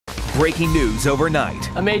breaking news overnight.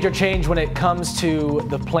 A major change when it comes to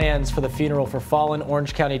the plans for the funeral for fallen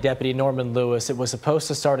Orange County Deputy Norman Lewis. It was supposed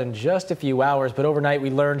to start in just a few hours, but overnight we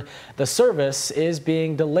learned the service is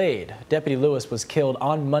being delayed. Deputy Lewis was killed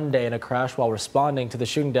on Monday in a crash while responding to the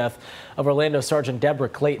shooting death of Orlando Sergeant Deborah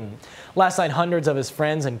Clayton. Last night, hundreds of his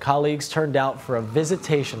friends and colleagues turned out for a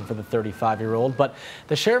visitation for the 35-year-old, but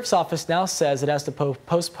the sheriff's office now says it has to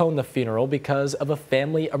postpone the funeral because of a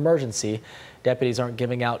family emergency. Deputies aren't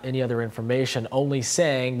giving out any other information, only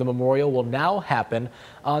saying the memorial will now happen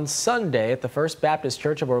on Sunday at the First Baptist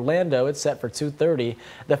Church of Orlando. It's set for 2:30.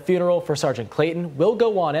 The funeral for Sergeant Clayton will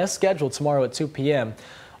go on as scheduled tomorrow at 2 p.m.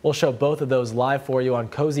 We'll show both of those live for you on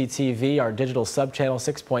Cozy TV, our digital sub-channel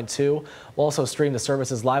 6.2. We'll also stream the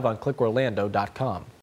services live on clickorlando.com.